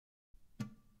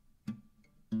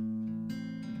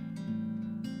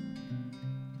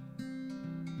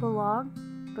belong,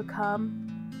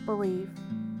 become, believe.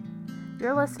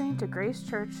 You're listening to Grace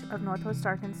Church of Northwest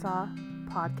Arkansas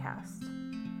podcast.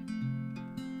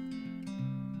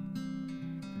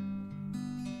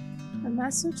 The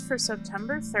message for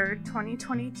September 3rd,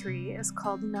 2023 is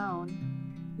called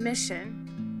Known,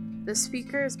 Mission. The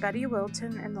speaker is Betty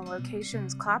Wilton and the location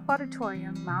is Clapp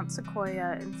Auditorium, Mount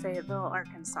Sequoia in Fayetteville,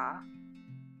 Arkansas.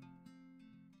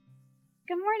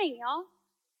 Good morning, y'all.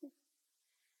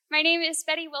 My name is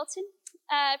Betty Wilton,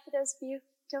 for those of you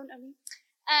who don't know me.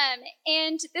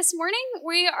 And this morning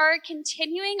we are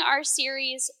continuing our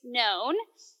series, Known,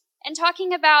 and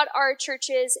talking about our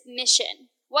church's mission,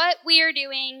 what we are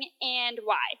doing and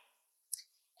why.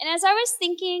 And as I was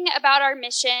thinking about our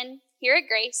mission here at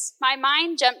Grace, my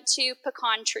mind jumped to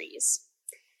pecan trees.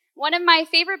 One of my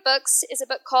favorite books is a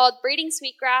book called Breeding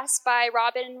Sweetgrass by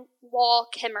Robin Wall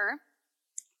Kimmerer.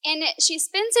 And she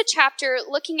spends a chapter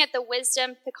looking at the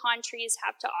wisdom pecan trees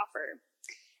have to offer.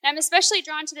 And I'm especially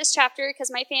drawn to this chapter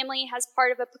because my family has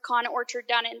part of a pecan orchard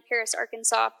down in Paris,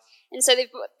 Arkansas. And so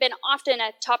they've been often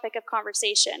a topic of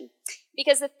conversation.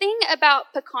 Because the thing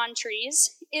about pecan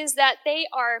trees is that they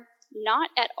are not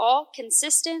at all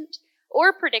consistent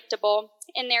or predictable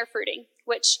in their fruiting,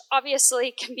 which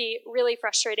obviously can be really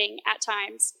frustrating at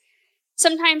times.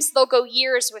 Sometimes they'll go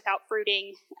years without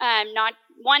fruiting, not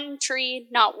one tree,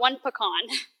 not one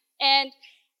pecan. And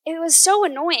it was so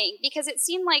annoying because it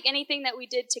seemed like anything that we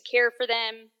did to care for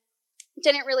them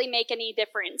didn't really make any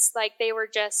difference. Like they were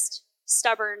just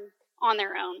stubborn on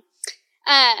their own.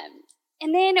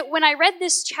 And then when I read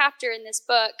this chapter in this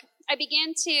book, I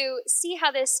began to see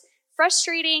how this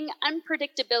frustrating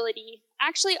unpredictability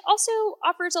actually also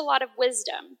offers a lot of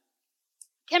wisdom.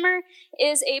 Kimmerer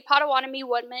is a Potawatomi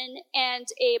woman and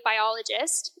a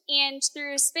biologist, and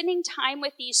through spending time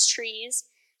with these trees,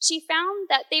 she found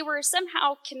that they were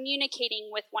somehow communicating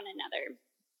with one another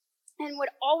and would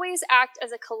always act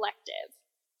as a collective,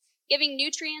 giving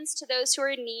nutrients to those who are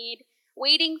in need,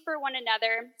 waiting for one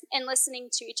another, and listening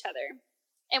to each other.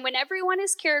 And when everyone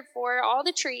is cared for, all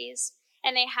the trees,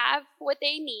 and they have what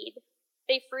they need,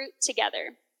 they fruit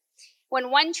together. When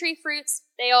one tree fruits,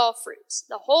 they all fruit,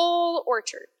 the whole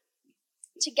orchard.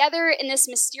 Together in this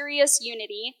mysterious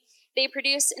unity, they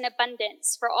produce an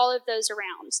abundance for all of those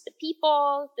around. The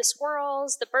people, the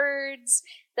squirrels, the birds,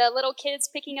 the little kids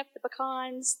picking up the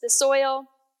pecans, the soil,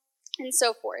 and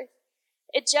so forth.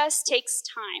 It just takes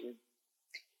time.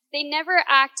 They never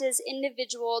act as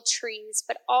individual trees,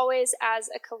 but always as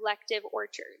a collective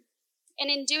orchard. And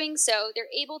in doing so, they're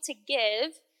able to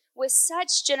give with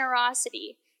such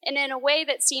generosity and in a way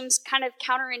that seems kind of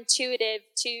counterintuitive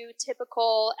to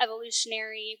typical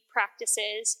evolutionary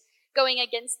practices, going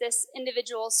against this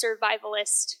individual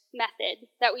survivalist method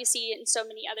that we see in so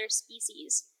many other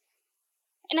species.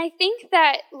 And I think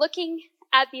that looking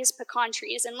at these pecan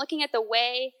trees and looking at the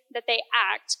way that they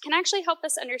act can actually help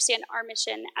us understand our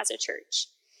mission as a church.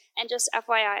 And just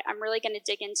FYI, I'm really going to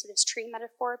dig into this tree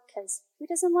metaphor because who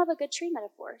doesn't love a good tree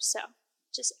metaphor? So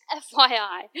just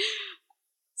FYI.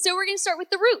 So we're going to start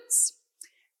with the roots.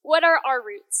 What are our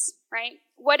roots, right?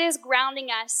 What is grounding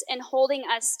us and holding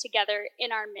us together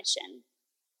in our mission?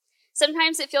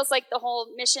 Sometimes it feels like the whole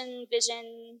mission,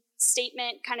 vision,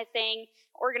 statement kind of thing,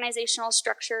 organizational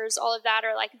structures, all of that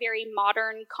are like very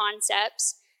modern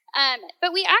concepts.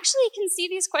 But we actually can see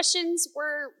these questions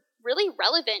were really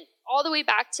relevant all the way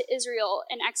back to Israel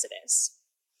and Exodus.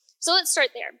 So let's start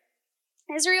there.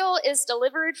 Israel is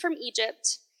delivered from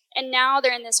Egypt, and now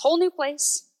they're in this whole new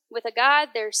place with a God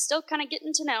they're still kind of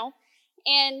getting to know,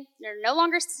 and they're no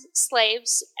longer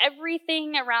slaves.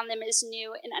 Everything around them is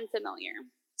new and unfamiliar.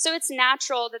 So it's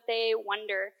natural that they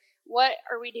wonder, what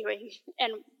are we doing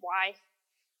and why?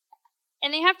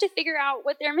 And they have to figure out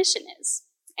what their mission is,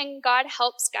 and God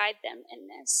helps guide them in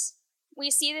this. We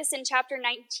see this in chapter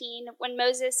 19 when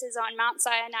Moses is on Mount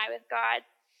Sinai with God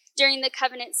during the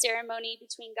covenant ceremony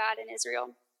between God and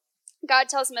Israel. God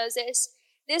tells Moses,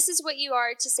 "This is what you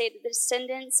are to say to the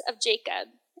descendants of Jacob,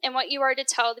 and what you are to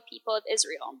tell the people of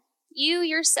Israel. You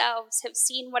yourselves have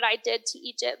seen what I did to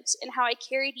Egypt, and how I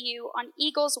carried you on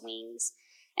eagle's wings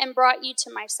and brought you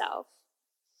to myself.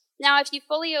 Now if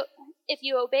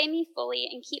you obey me fully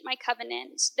and keep my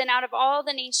covenant, then out of all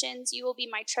the nations you will be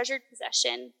my treasured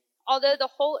possession. Although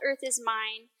the whole earth is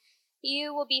mine,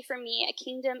 you will be for me a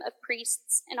kingdom of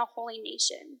priests and a holy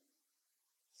nation."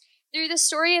 Through the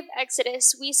story of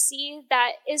Exodus, we see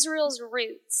that Israel's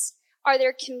roots are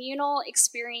their communal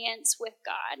experience with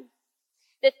God.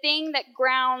 The thing that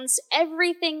grounds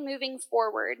everything moving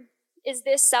forward is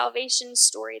this salvation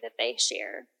story that they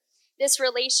share, this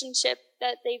relationship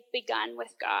that they've begun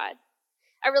with God.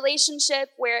 a relationship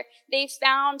where they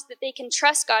found that they can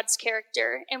trust God's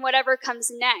character in whatever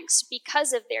comes next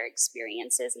because of their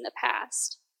experiences in the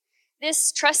past.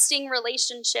 This trusting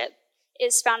relationship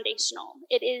is foundational.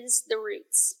 It is the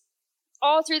roots.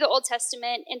 All through the Old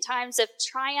Testament, in times of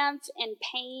triumph and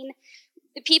pain,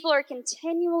 the people are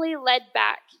continually led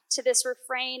back to this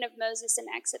refrain of Moses in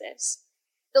Exodus.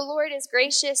 The Lord is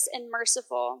gracious and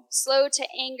merciful, slow to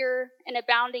anger, and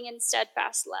abounding in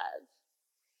steadfast love.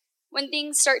 When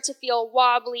things start to feel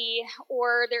wobbly,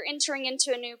 or they're entering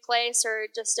into a new place, or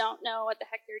just don't know what the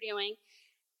heck they're doing,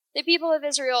 the people of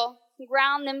Israel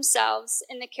ground themselves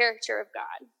in the character of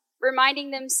God,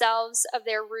 reminding themselves of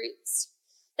their roots,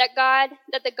 that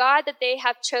the God that they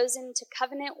have chosen to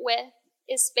covenant with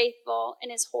is faithful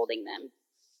and is holding them,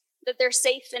 that they're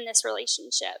safe in this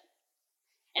relationship.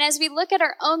 And as we look at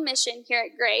our own mission here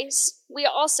at Grace, we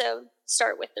also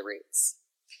start with the roots.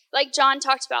 Like John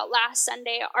talked about last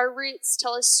Sunday, our roots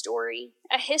tell a story,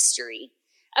 a history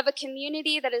of a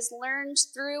community that has learned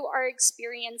through our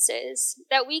experiences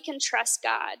that we can trust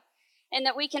God, and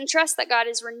that we can trust that God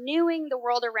is renewing the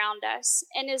world around us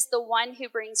and is the one who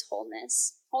brings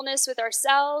wholeness. Wholeness with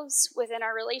ourselves, within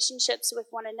our relationships with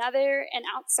one another and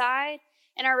outside,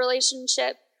 and our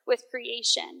relationship with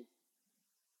creation.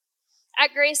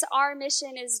 At Grace, our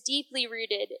mission is deeply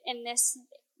rooted in this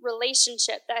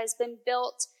relationship that has been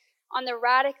built on the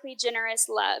radically generous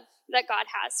love that God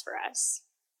has for us.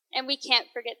 And we can't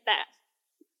forget that.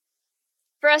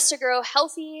 For us to grow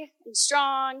healthy and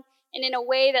strong and in a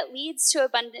way that leads to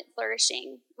abundant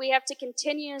flourishing, we have to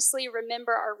continuously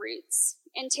remember our roots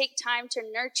and take time to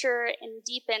nurture and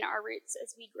deepen our roots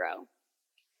as we grow.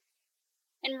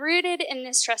 And rooted in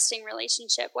this trusting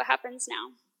relationship, what happens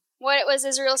now? What was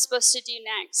Israel supposed to do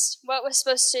next? What was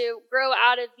supposed to grow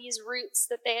out of these roots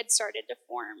that they had started to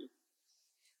form?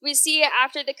 We see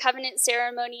after the covenant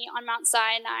ceremony on Mount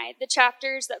Sinai, the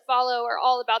chapters that follow are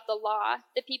all about the law.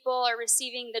 The people are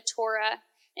receiving the Torah,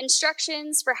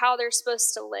 instructions for how they're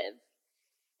supposed to live.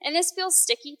 And this feels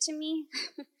sticky to me.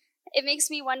 It makes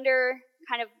me wonder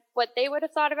kind of what they would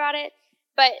have thought about it.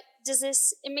 But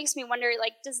it makes me wonder,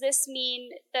 does this mean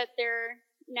that they're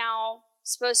now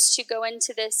supposed to go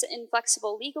into this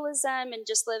inflexible legalism and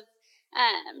just live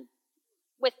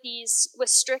with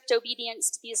strict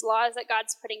obedience to these laws that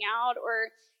God's putting out? Or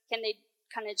can they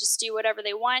kind of just do whatever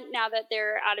they want now that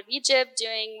they're out of Egypt,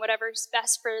 doing whatever's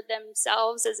best for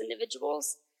themselves as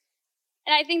individuals?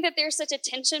 And I think that there's such a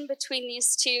tension between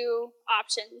these two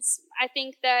options. I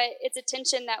think that it's a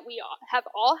tension that we have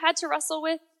all had to wrestle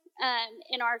with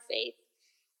in our faith.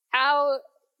 How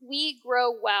we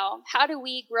grow well. How do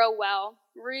we grow well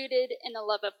rooted in the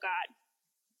love of God?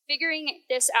 Figuring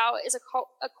this out is a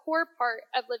core part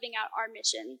of living out our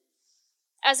mission.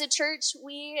 As a church,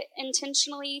 we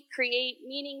intentionally create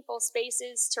meaningful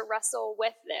spaces to wrestle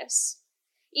with this.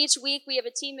 Each week, we have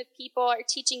a team of people, our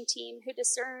teaching team, who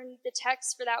discern the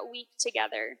text for that week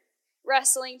together,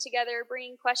 wrestling together,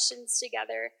 bringing questions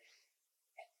together.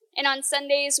 And on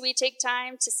Sundays, we take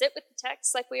time to sit with the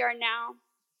text like we are now,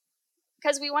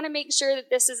 because we want to make sure that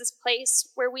this is this place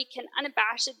where we can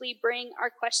unabashedly bring our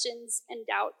questions and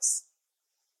doubts.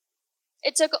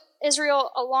 It took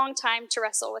Israel a long time to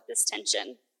wrestle with this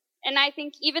tension. And I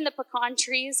think even the pecan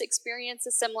trees experience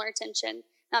a similar tension,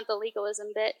 not the legalism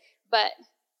bit, but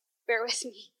bear with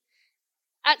me.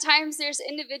 At times, there's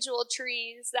individual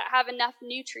trees that have enough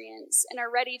nutrients and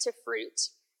are ready to fruit,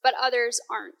 but others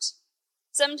aren't.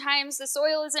 Sometimes the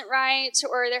soil isn't right,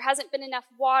 or there hasn't been enough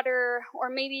water, or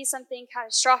maybe something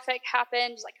catastrophic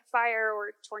happened, like a fire or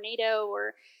a tornado,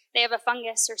 or they have a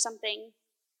fungus or something.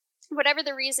 Whatever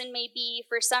the reason may be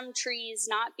for some trees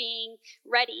not being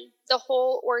ready, the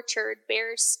whole orchard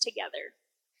bears together.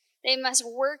 They must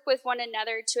work with one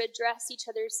another to address each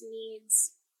other's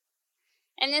needs.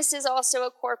 And this is also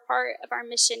a core part of our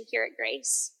mission here at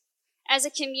Grace. As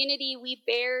a community, we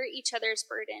bear each other's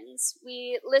burdens.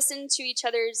 We listen to each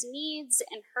other's needs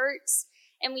and hurts,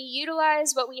 and we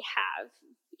utilize what we have,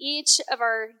 each of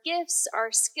our gifts,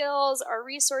 our skills, our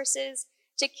resources,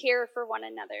 to care for one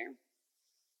another.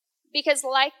 Because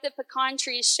like the pecan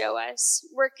trees show us,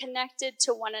 we're connected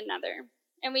to one another,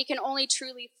 and we can only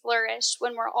truly flourish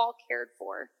when we're all cared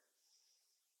for.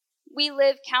 We try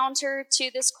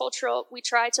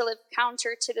to live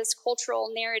counter to this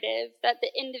cultural narrative that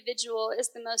the individual is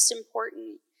the most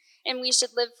important, and we should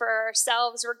live for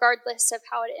ourselves regardless of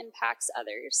how it impacts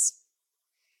others.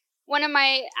 One of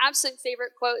my absolute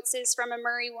favorite quotes is from a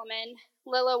Murray woman,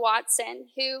 Lilla Watson,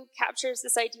 who captures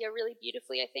this idea really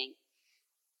beautifully, I think.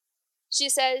 She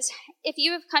says, "If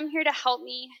you have come here to help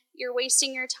me, you're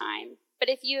wasting your time. But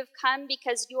if you have come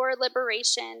because your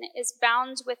liberation is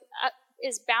bound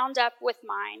is bound up with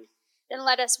mine, then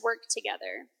let us work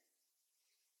together.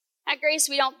 At Grace,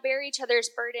 we don't bear each other's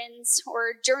burdens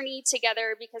or journey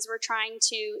together because we're trying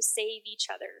to save each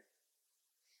other.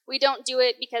 We don't do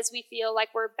it because we feel like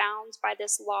we're bound by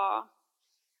this law.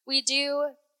 We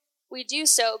do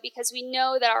so because we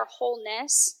know that our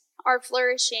wholeness, our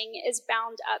flourishing, is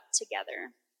bound up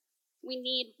together. We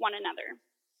need one another.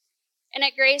 And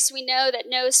at Grace, we know that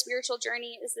no spiritual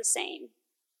journey is the same.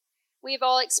 We've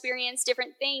all experienced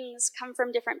different things, come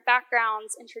from different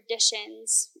backgrounds and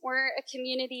traditions. We're a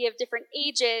community of different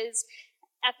ages,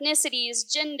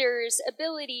 ethnicities, genders,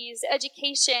 abilities,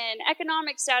 education,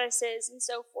 economic statuses, and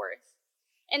so forth.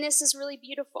 And this is really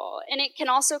beautiful, and it can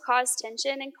also cause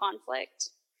tension and conflict.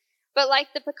 But like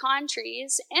the pecan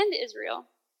trees and Israel,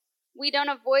 we don't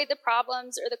avoid the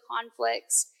problems or the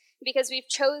conflicts because we've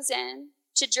chosen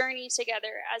to journey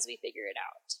together as we figure it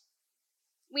out.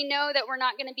 We know that we're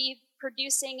not going to be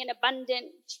producing an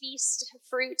abundant feast of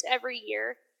fruit every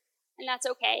year, and that's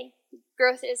okay.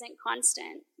 Growth isn't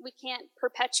constant. We can't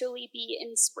perpetually be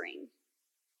in spring.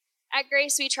 At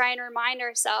Grace, we try and remind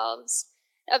ourselves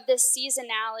of this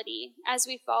seasonality as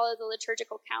we follow the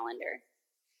liturgical calendar.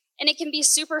 And it can be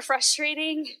super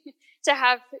frustrating to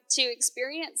have to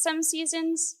experience some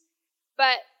seasons,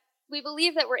 but we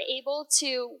believe that we're able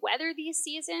to weather these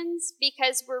seasons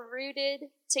because we're rooted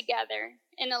together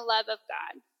in the love of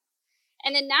God.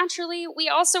 And then naturally, we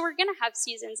also are going to have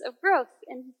seasons of growth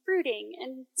and fruiting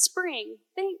and spring.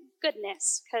 Thank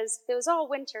goodness, because if it was all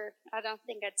winter, I don't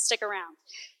think I'd stick around.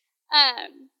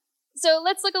 So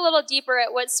let's look a little deeper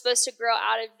at what's supposed to grow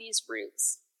out of these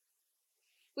roots.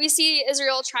 We see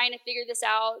Israel trying to figure this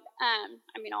out,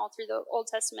 all through the Old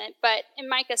Testament, but in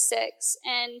Micah 6,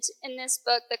 and in this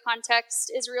book, the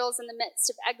context, Israel's in the midst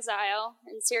of exile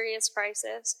and serious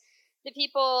crisis. The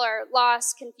people are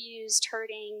lost, confused,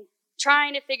 hurting,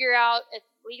 trying to figure out if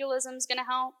legalism's going to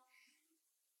help.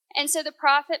 And so the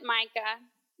prophet Micah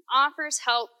offers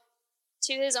help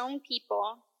to his own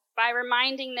people by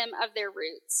reminding them of their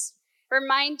roots,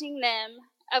 reminding them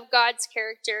of God's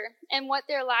character and what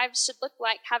their lives should look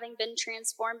like having been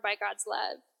transformed by God's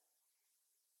love.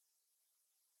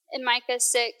 In Micah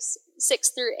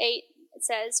 6:6-8, it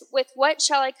says, "With what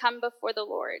shall I come before the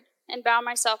Lord and bow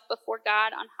myself before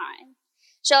God on high?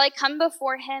 Shall I come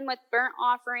before him with burnt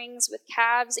offerings, with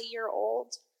calves a year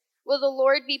old? Will the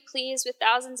Lord be pleased with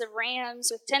thousands of rams,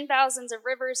 with 10,000s of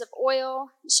rivers of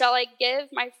oil? Shall I give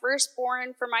my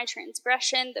firstborn for my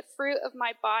transgression, the fruit of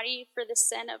my body for the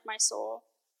sin of my soul?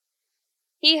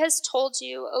 He has told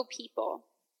you, O people,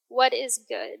 what is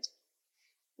good.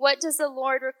 What does the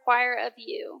Lord require of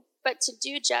you but to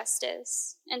do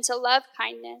justice and to love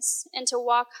kindness and to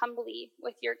walk humbly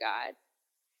with your God?"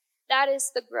 That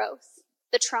is the growth,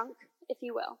 the trunk, if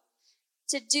you will.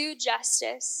 To do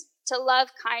justice, to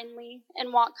love kindly,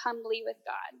 and walk humbly with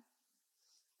God.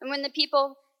 And when the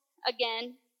people,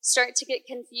 again, start to get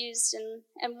confused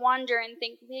and wander and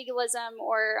think legalism,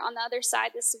 or on the other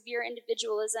side, the severe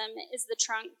individualism is the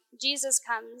trunk, Jesus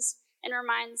comes and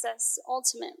reminds us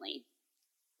ultimately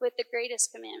with the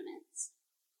greatest commandments.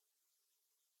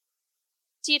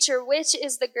 "Teacher, which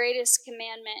is the greatest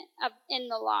commandment in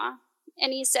the law?"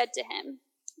 And he said to him,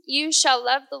 "You shall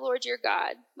love the Lord your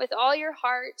God with all your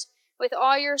heart, with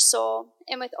all your soul,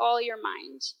 and with all your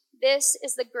mind. This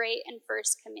is the great and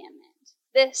first commandment."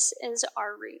 This is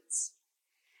our roots.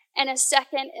 And a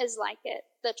second is like it,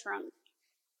 the trunk.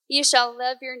 "You shall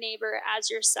love your neighbor as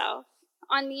yourself.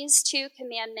 On these two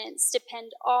commandments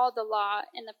depend all the law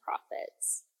and the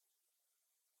prophets."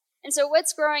 And so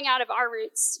what's growing out of our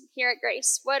roots here at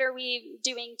Grace? What are we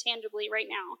doing tangibly right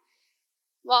now?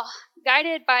 Well,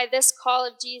 guided by this call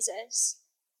of Jesus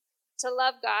to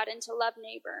love God and to love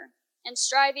neighbor, and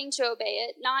striving to obey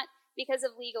it, not because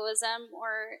of legalism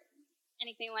or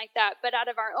anything like that, but out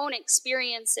of our own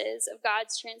experiences of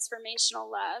God's transformational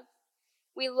love,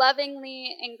 we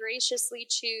lovingly and graciously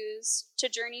choose to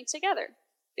journey together,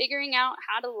 figuring out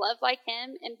how to love like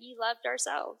him and be loved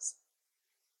ourselves.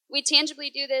 We tangibly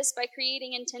do this by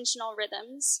creating intentional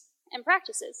rhythms and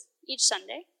practices. Each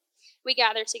Sunday, we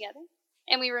gather together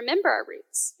and we remember our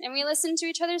roots, and we listen to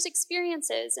each other's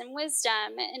experiences and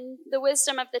the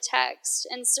wisdom of the text,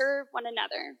 and serve one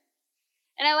another.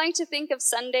 And I like to think of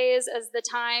Sundays as the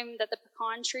time that the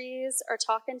pecan trees are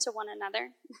talking to one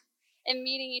another and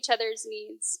meeting each other's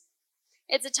needs.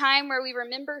 It's a time where we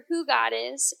remember who God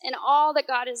is and all that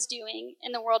God is doing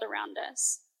in the world around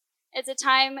us. It's a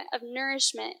time of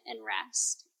nourishment and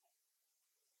rest.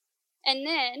 And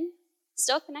then,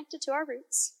 still connected to our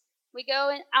roots, we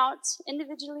go out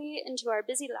individually into our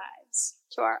busy lives,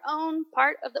 to our own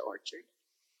part of the orchard.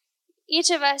 Each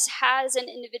of us has an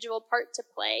individual part to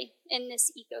play in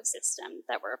this ecosystem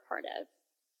that we're a part of.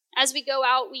 As we go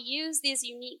out, we use these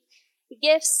unique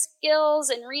gifts, skills,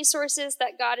 and resources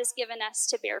that God has given us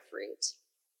to bear fruit.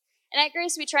 And at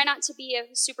Grace, we try not to be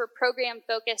a super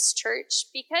program-focused church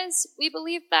because we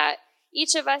believe that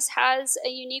each of us has a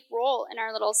unique role in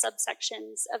our little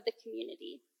subsections of the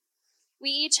community. We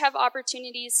each have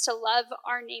opportunities to love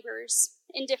our neighbors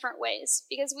in different ways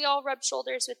because we all rub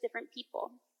shoulders with different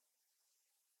people.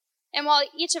 And while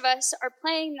each of us are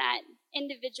playing that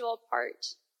individual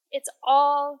part, it's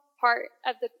all part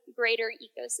of the greater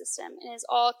ecosystem and is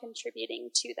all contributing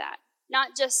to that,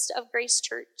 not just of Grace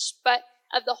Church, but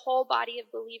of the whole body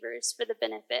of believers for the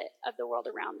benefit of the world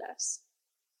around us.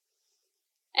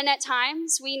 And at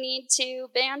times, we need to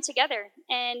band together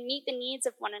and meet the needs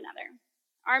of one another.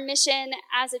 Our mission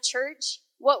as a church,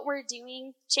 what we're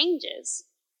doing, changes.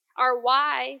 Our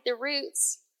why, the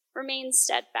roots, remain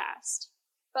steadfast.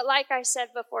 But like I said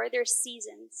before, there's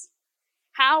seasons.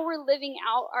 How we're living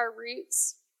out our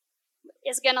roots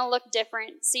is going to look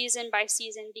different season by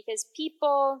season because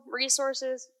people,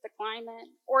 resources, the climate,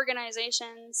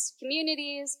 organizations,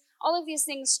 communities, all of these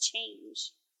things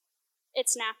change.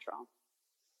 It's natural.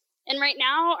 And right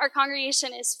now, our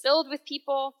congregation is filled with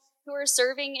people who are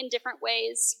serving in different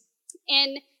ways.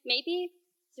 And maybe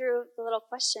through the little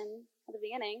question at the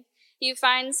beginning, you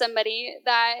find somebody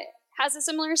that has a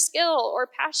similar skill or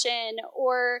passion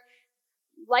or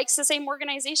likes the same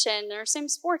organization or same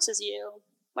sports as you,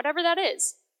 whatever that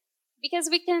is, because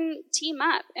we can team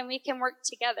up and we can work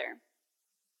together.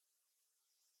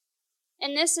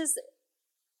 And this is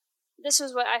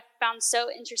what I found so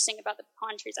interesting about the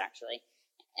pecan trees, actually.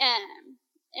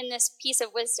 In this piece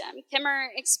of wisdom, Kimmer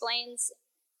explains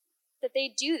that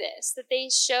they do this, that they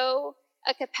show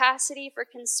a capacity for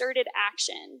concerted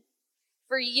action,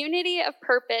 for unity of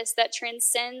purpose that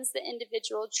transcends the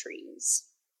individual trees.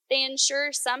 They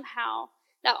ensure somehow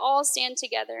that all stand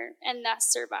together and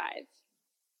thus survive.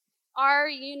 Our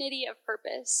unity of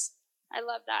purpose, I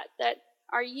love that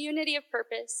our unity of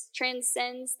purpose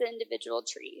transcends the individual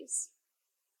trees.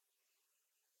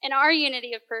 And our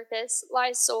unity of purpose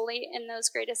lies solely in those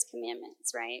greatest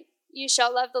commandments, right? You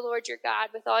shall love the Lord your God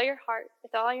with all your heart,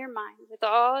 with all your mind, with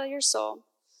all your soul,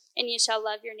 and you shall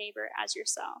love your neighbor as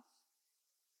yourself.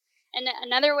 And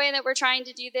another way that we're trying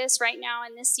to do this right now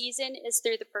in this season is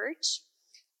through the perch.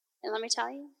 And let me tell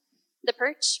you, the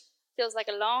perch feels like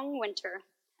a long winter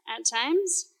at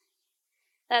times.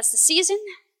 That's the season.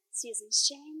 Seasons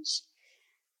change.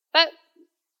 But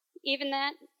even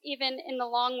in the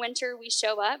long winter, we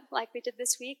show up like we did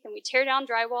this week, and we tear down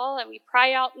drywall, and we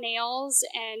pry out nails,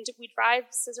 and we drive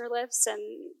scissor lifts, and,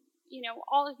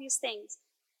 all of these things.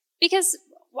 Because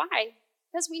why?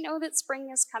 Because we know that spring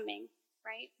is coming,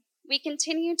 right? We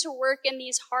continue to work in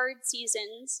these hard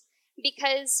seasons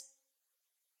because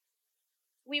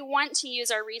we want to use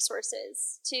our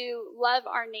resources to love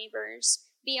our neighbors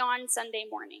beyond Sunday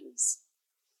mornings.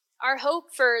 Our hope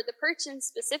for the perch in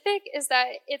specific is that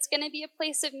it's going to be a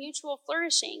place of mutual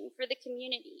flourishing for the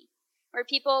community, where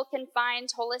people can find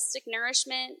holistic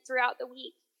nourishment throughout the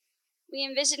week. We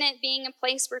envision it being a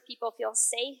place where people feel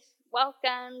safe,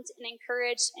 welcomed, and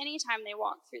encouraged anytime they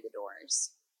walk through the doors.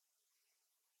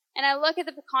 And I look at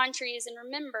the pecan trees and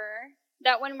remember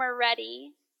that when we're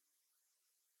ready,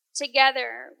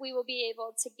 together we will be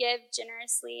able to give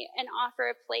generously and offer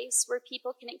a place where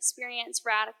people can experience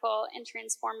radical and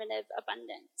transformative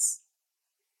abundance.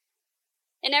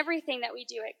 In everything that we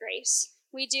do at Grace,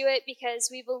 we do it because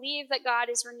we believe that God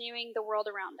is renewing the world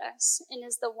around us and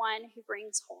is the one who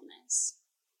brings wholeness.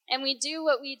 And we do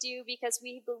what we do because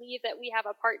we believe that we have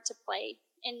a part to play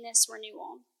in this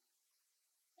renewal.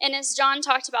 And as John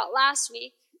talked about last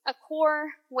week, a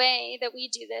core way that we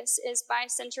do this is by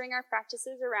centering our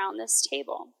practices around this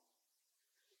table.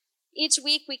 Each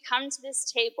week we come to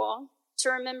this table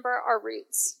to remember our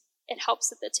roots. It helps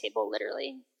that the table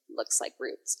literally looks like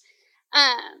roots.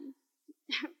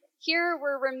 Here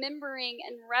we're remembering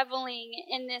and reveling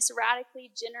in this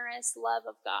radically generous love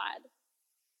of God.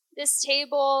 This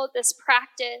table, this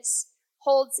practice,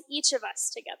 holds each of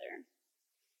us together.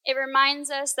 It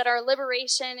reminds us that our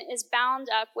liberation is bound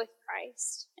up with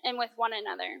Christ and with one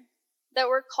another, that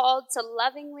we're called to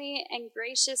lovingly and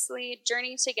graciously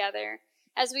journey together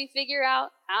as we figure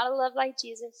out how to love like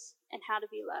Jesus and how to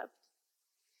be loved.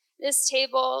 This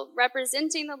table,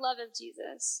 representing the love of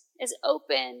Jesus, is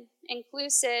open,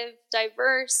 inclusive,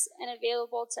 diverse, and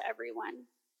available to everyone.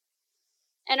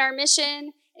 And our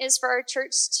mission is for our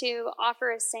church to offer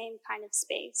a same kind of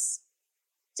space,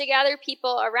 to gather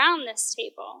people around this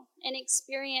table and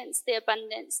experience the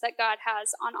abundance that God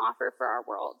has on offer for our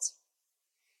world.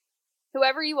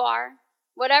 Whoever you are,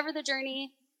 whatever the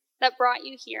journey that brought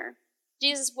you here,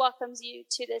 Jesus welcomes you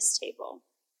to this table.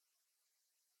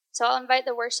 So I'll invite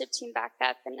the worship team back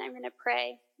up, and I'm going to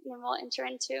pray, and then we'll enter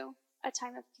into a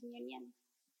time of communion.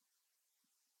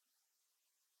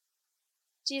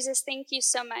 Jesus, thank you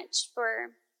so much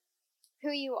for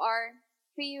who you are,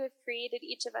 who you have created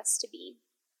each of us to be.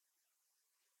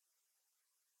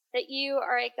 That you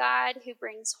are a God who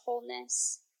brings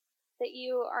wholeness, that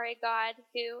you are a God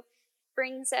who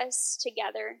brings us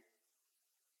together,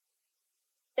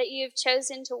 that you have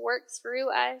chosen to work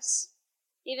through us,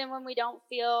 even when we don't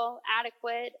feel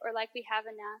adequate or like we have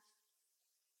enough.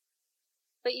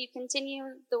 But you continue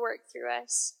the work through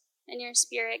us, and your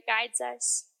Spirit guides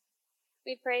us.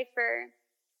 We pray for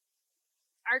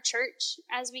our church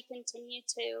as we continue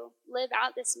to live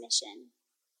out this mission,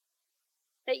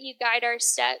 that you guide our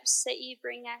steps, that you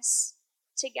bring us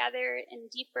together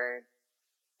and deeper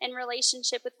in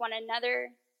relationship with one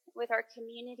another, with our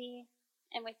community,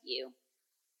 and with you.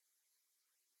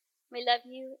 We love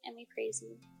you and we praise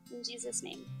you. In Jesus'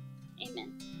 name,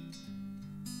 amen.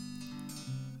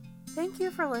 Thank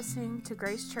you for listening to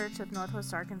Grace Church of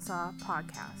Northwest Arkansas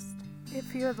podcast.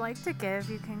 If you would like to give,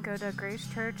 you can go to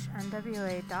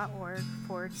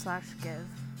gracechurchnwa.org/give.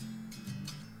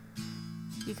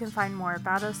 You can find more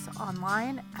about us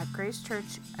online at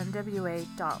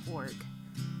gracechurchnwa.org.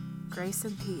 Grace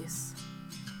and peace.